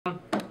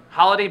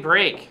holiday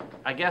break.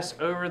 I guess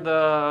over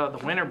the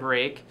winter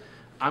break,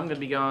 I'm going to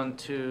be going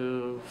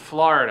to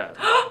Florida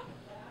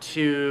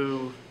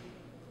to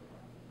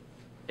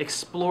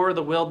explore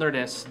the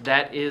wilderness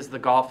that is the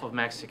Gulf of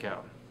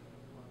Mexico.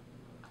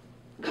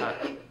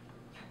 I'm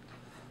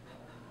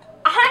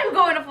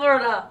going to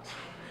Florida.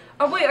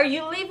 Oh wait, are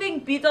you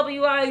leaving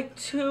BWI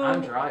to?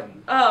 I'm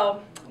driving.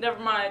 Oh, never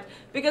mind.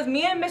 Because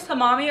me and Miss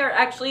Hamami are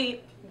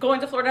actually going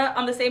to Florida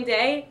on the same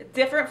day,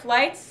 different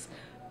flights,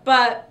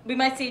 but we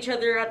might see each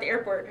other at the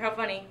airport. How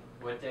funny.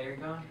 What day are you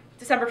going?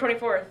 December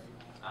 24th.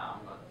 I'm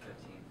going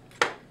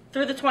the 15th.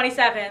 Through the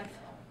 27th.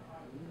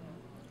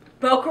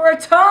 Boca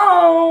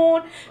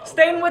Raton!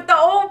 Staying with the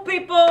old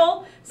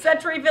people.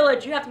 Century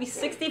Village. You have to be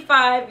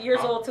 65 years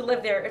old to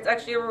live there. It's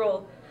actually a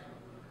rule.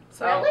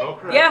 So,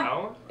 Really? yeah.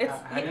 How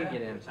do you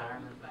get in?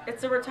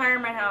 It's a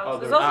retirement house. Oh,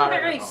 It's also the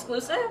very retirement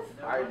exclusive.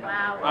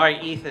 Wow. All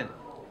right, Ethan.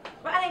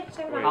 But I didn't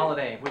say Wait. that.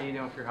 Holiday. What are you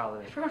doing for your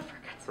holiday?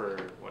 For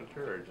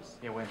winter or just?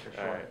 Yeah, winter.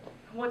 All Sure. right.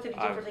 What did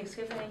you do for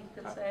Thanksgiving?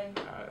 Let's say.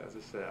 As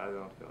I said, I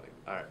don't feel like.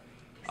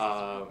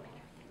 All right.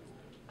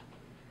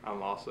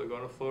 I'm also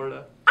going to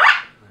Florida.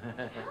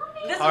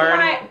 This is Party,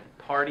 my.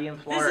 party in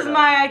Florida. This is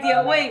my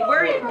idea. Wait,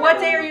 what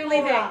day are you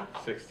leaving?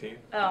 16.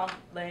 Oh,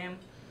 lame.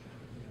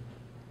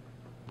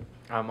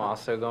 I'm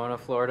also going to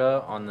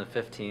Florida on the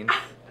 15th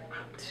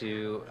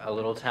to a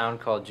little town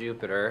called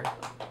Jupiter,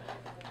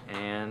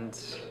 and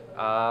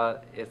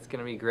it's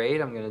gonna be great.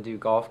 I'm gonna do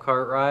golf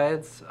cart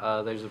rides.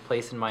 There's a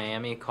place in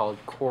Miami called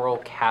Coral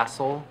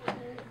Castle,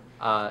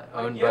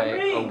 owned by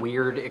a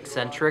weird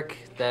eccentric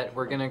that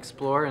we're gonna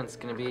explore, and it's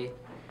gonna be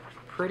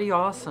pretty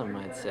awesome,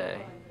 I'd say.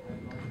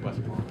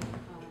 West Palm.